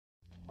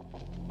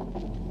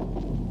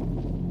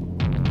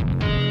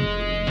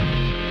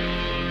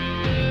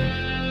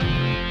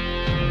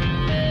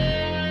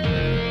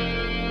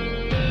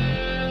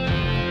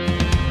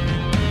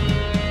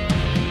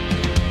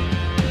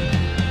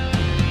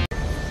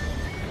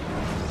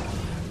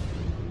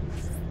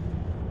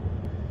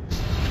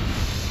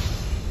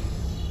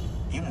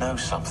know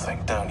something,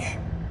 don't you?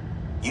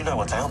 You know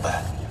what's out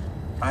there.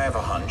 I have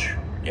a hunch,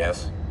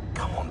 yes?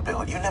 Come on,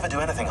 Bill, you never do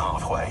anything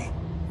halfway.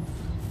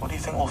 What do you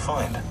think we'll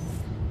find?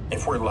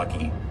 If we're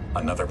lucky,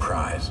 another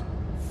prize.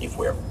 If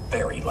we're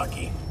very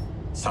lucky,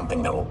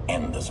 something that'll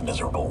end this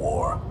miserable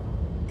war.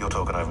 You're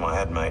talking over my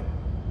head, mate.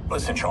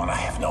 Listen, Sean, I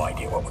have no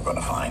idea what we're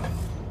gonna find.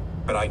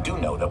 But I do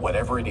know that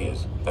whatever it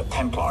is, the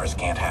Templars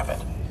can't have it.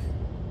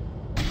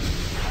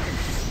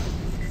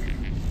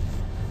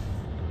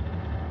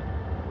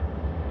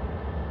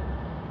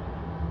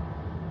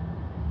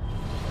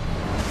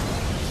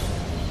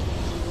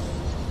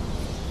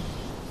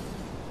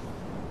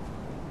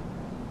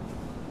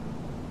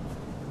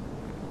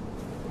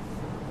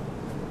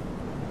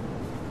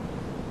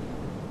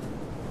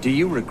 Do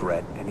you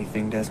regret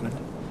anything, Desmond?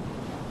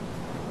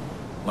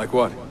 Like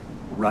what?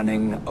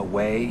 Running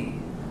away?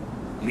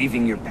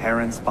 Leaving your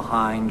parents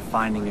behind,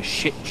 finding a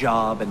shit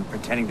job, and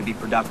pretending to be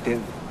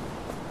productive?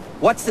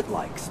 What's it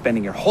like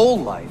spending your whole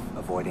life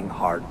avoiding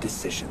hard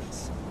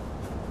decisions?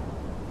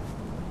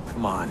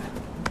 Come on.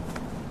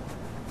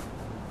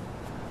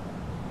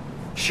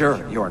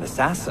 Sure, you're an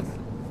assassin,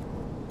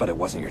 but it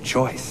wasn't your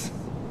choice.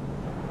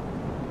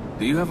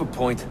 Do you have a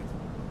point?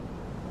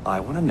 I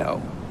want to know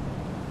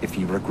if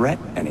you regret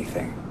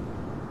anything.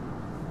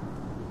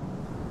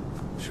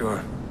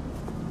 Sure.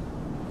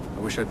 I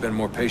wish I'd been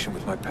more patient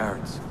with my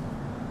parents.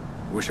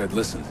 I wish I'd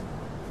listened.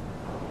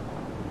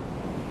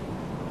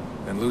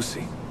 And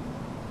Lucy.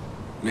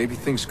 Maybe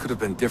things could have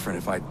been different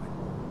if I'd...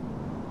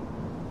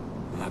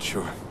 I'm not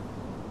sure.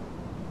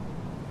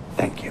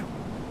 Thank you.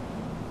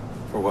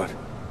 For what?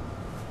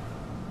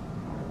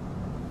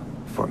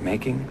 For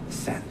making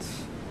sense.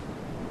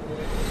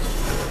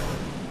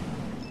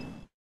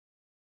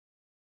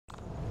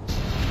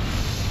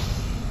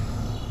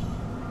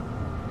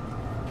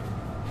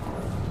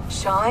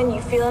 Sean, you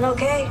feeling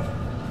okay?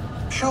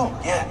 Sure,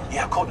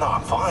 yeah, of course. No,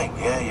 I'm fine.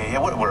 Yeah.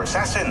 We're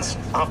assassins,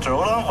 after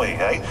all, aren't we,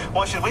 eh?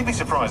 Why should we be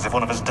surprised if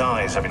one of us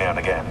dies every now and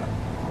again?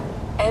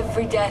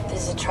 Every death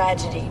is a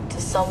tragedy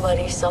to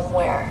somebody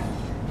somewhere.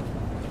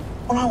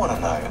 What I want to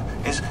know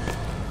is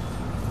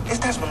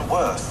Desmond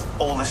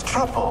worth all this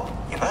trouble?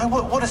 You know,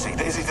 what is he?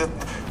 Is he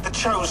the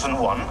chosen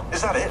one?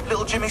 Is that it?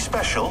 Little Jimmy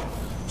Special?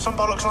 Some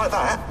bollocks like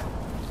that?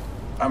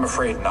 I'm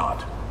afraid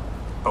not.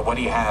 But what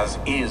he has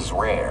is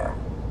rare.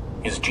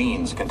 His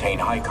genes contain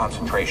high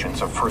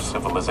concentrations of First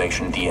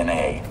Civilization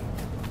DNA.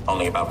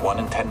 Only about 1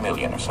 in 10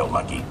 million are so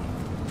lucky.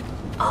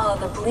 Oh,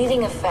 the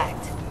bleeding effect.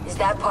 Is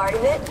that part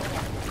of it?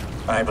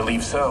 I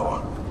believe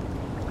so.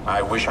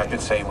 I wish I could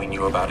say we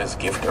knew about his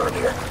gift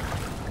earlier.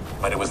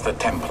 But it was the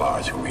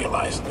Templars who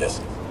realized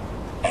this.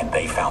 And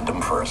they found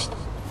him first.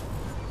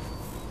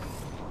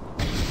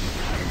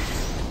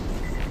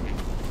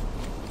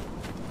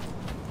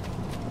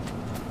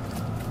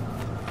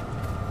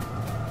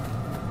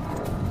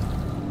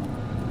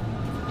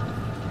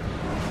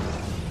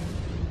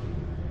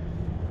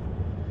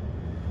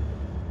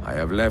 I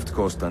have left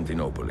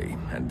Constantinople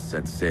and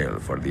set sail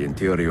for the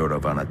interior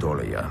of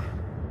Anatolia,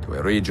 to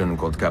a region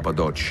called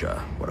Cappadocia,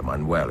 where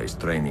Manuel is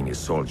training his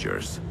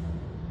soldiers.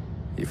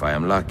 If I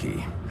am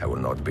lucky, I will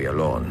not be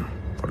alone,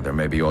 for there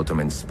may be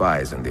Ottoman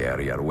spies in the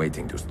area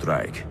waiting to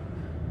strike.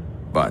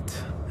 But,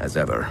 as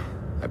ever,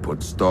 I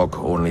put stock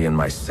only in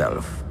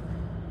myself,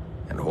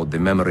 and hold the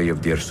memory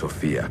of dear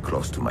Sophia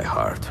close to my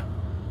heart.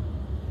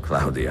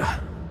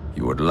 Claudia,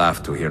 you would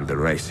laugh to hear the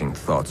racing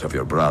thoughts of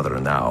your brother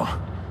now.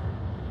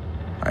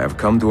 I have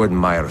come to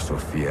admire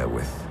Sophia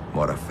with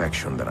more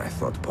affection than I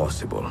thought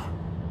possible.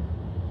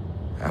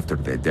 After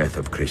the death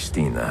of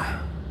Christina,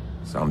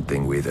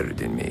 something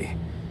withered in me.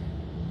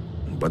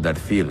 But that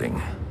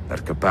feeling,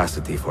 that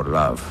capacity for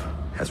love,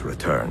 has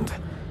returned.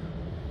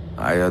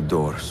 I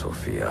adore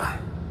Sophia,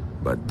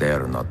 but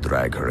dare not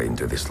drag her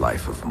into this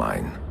life of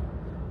mine.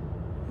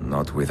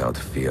 Not without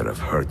fear of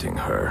hurting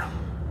her,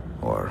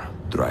 or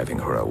driving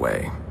her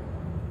away.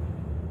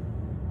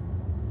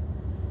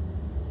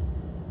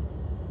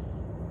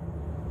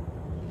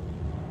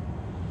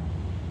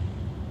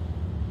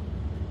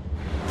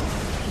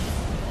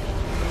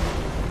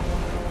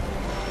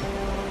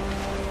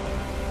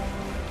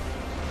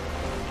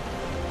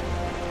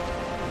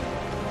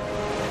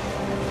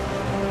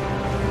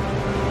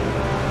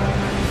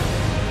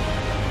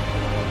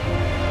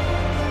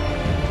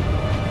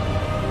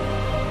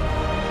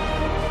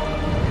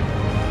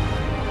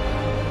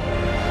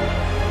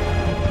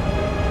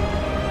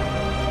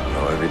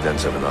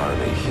 Evidence of an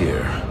army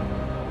here,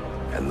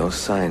 and no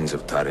signs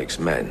of Tariq's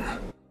men.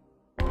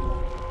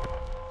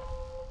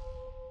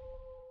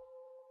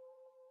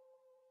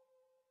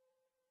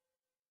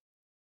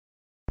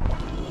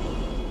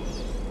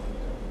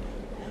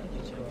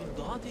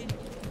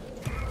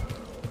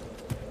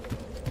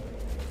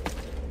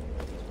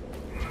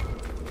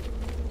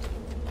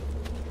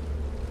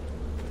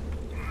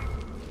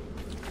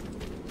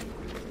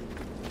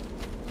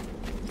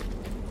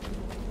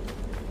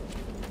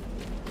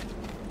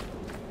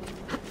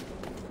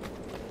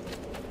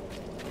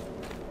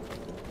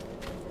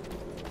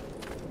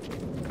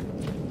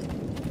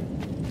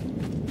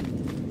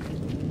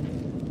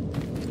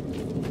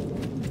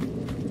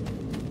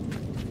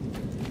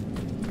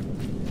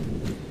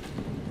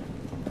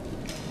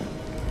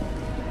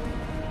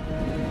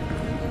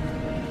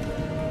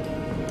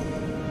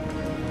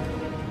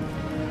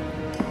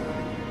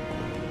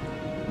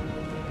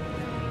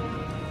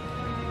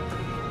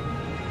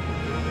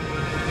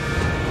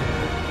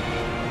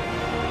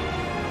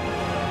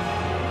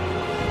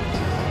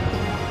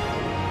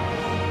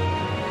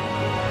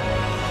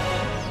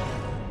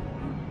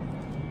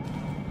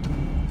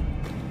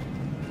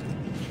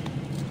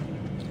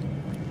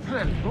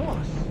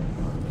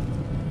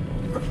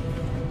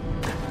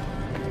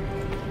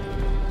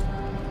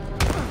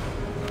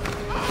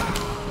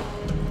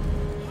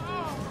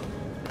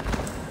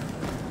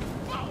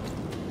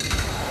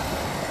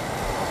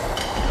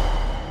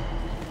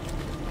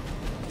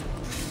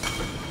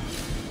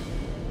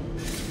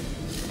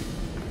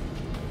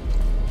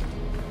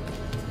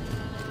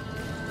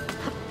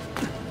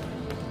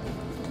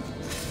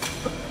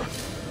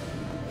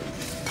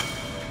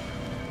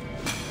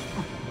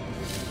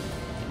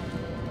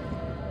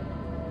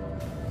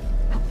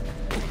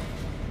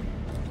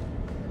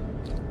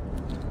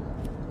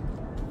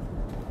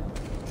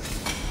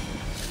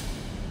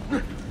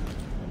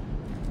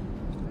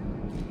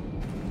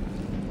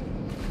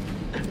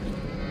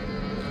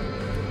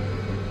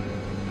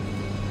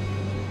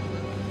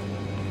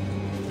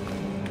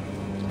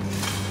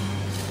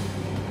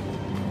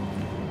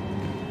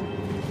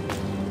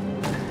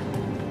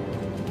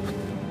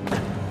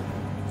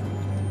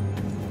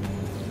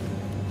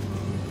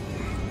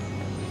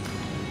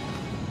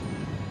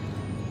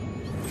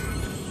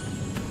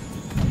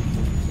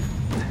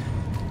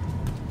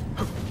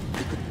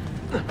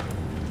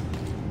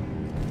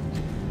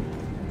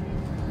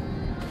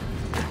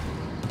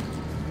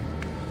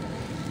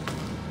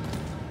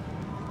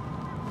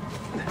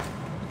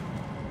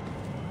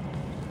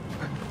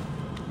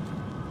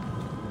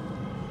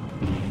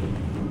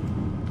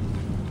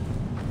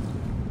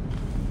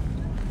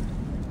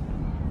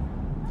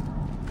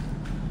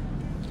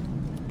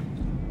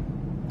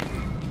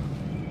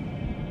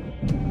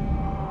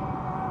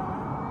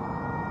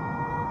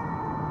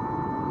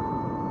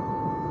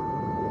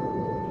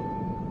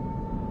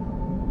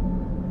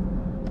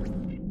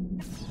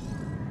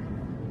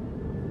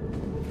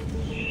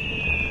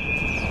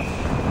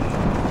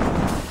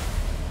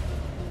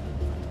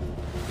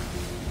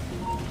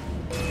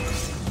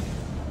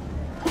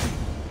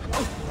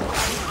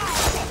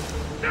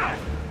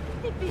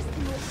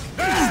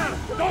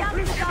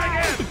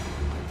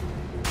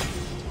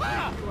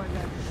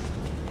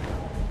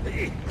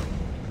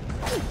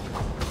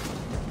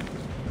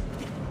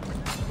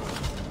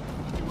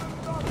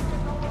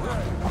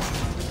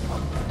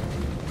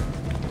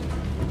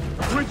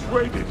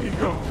 Where did he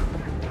go?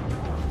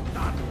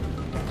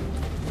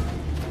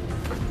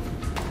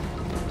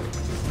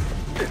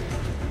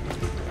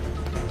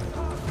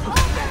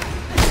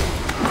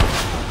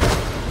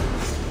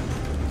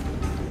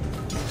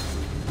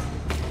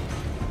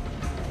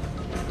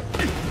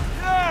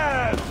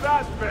 Yes,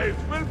 that face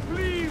will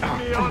please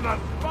me on a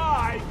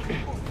spike.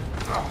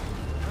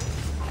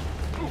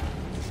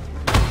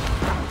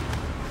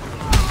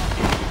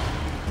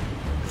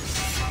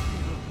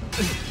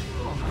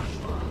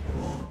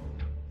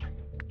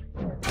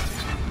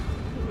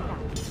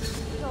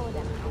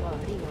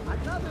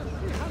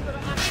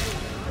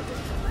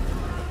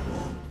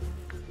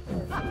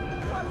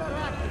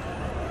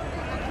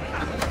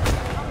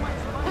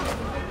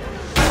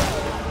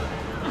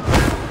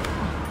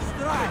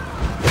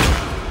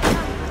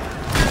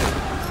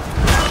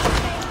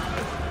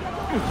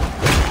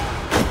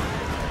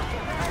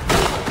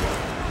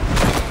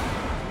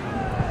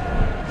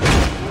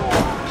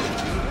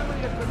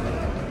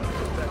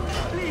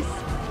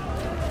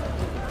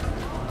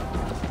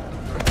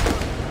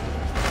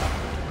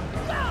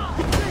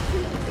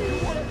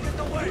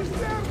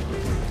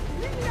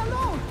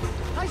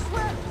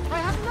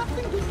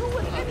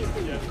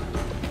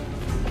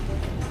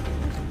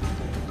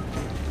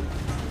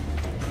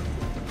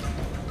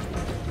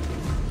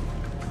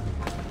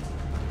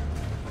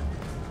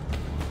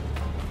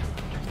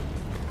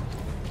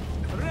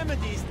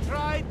 Remedies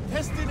tried,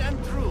 tested,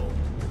 and true.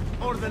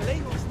 Or the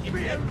latest in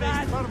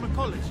plant-based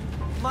pharmacology.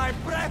 My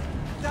breath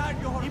down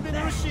your Ibn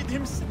Rushd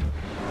himself.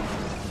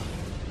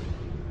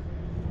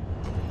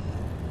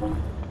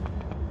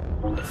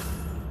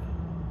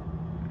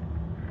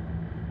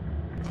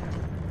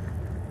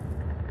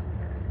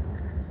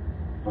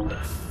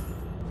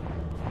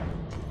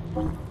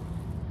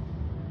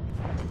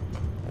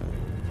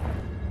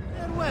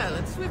 Farewell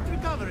and swift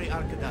recovery,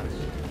 Arkadas.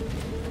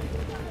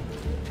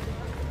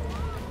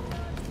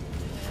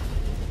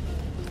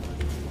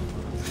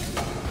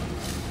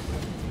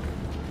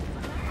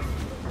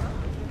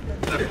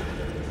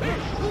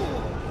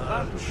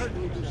 Should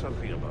we do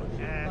something about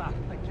it?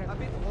 A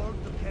bit old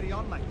to carry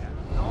on like that,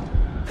 no?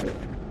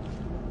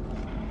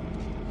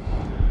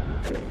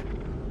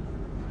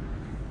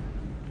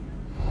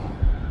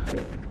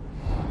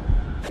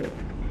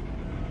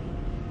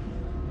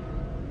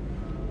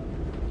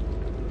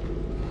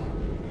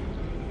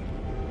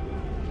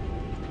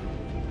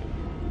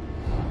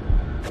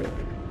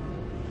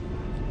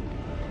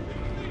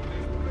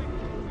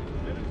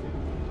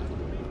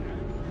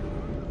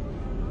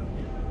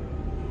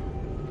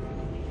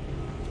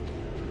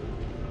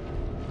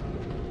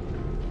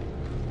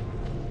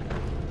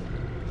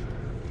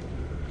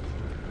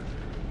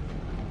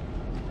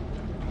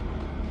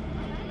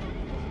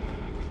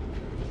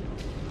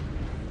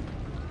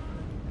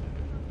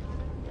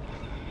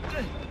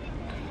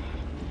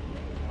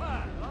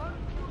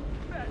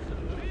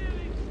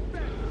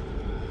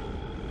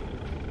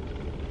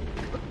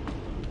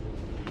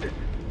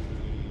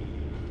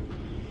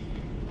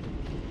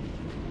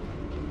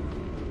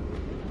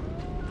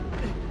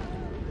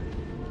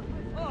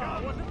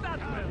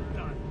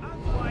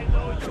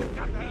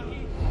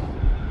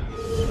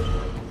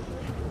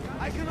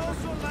 I can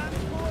also land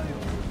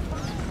coins.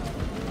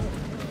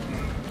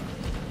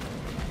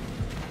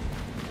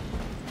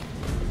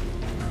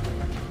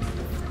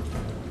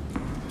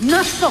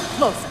 Not so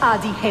close,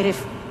 Adi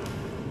Herif.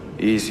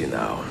 Easy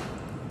now.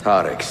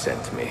 Tarek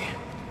sent me.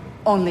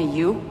 Only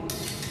you?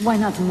 Why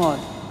not more?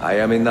 I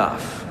am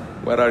enough.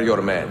 Where are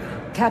your men?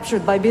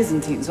 Captured by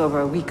Byzantines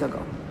over a week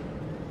ago.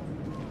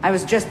 I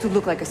was just to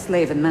look like a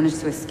slave and managed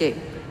to escape.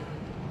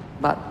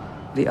 But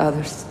the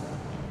others...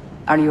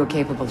 Are you a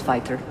capable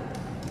fighter?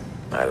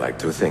 I like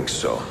to think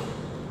so.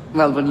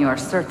 Well, when you are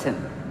certain,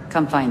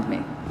 come find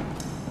me.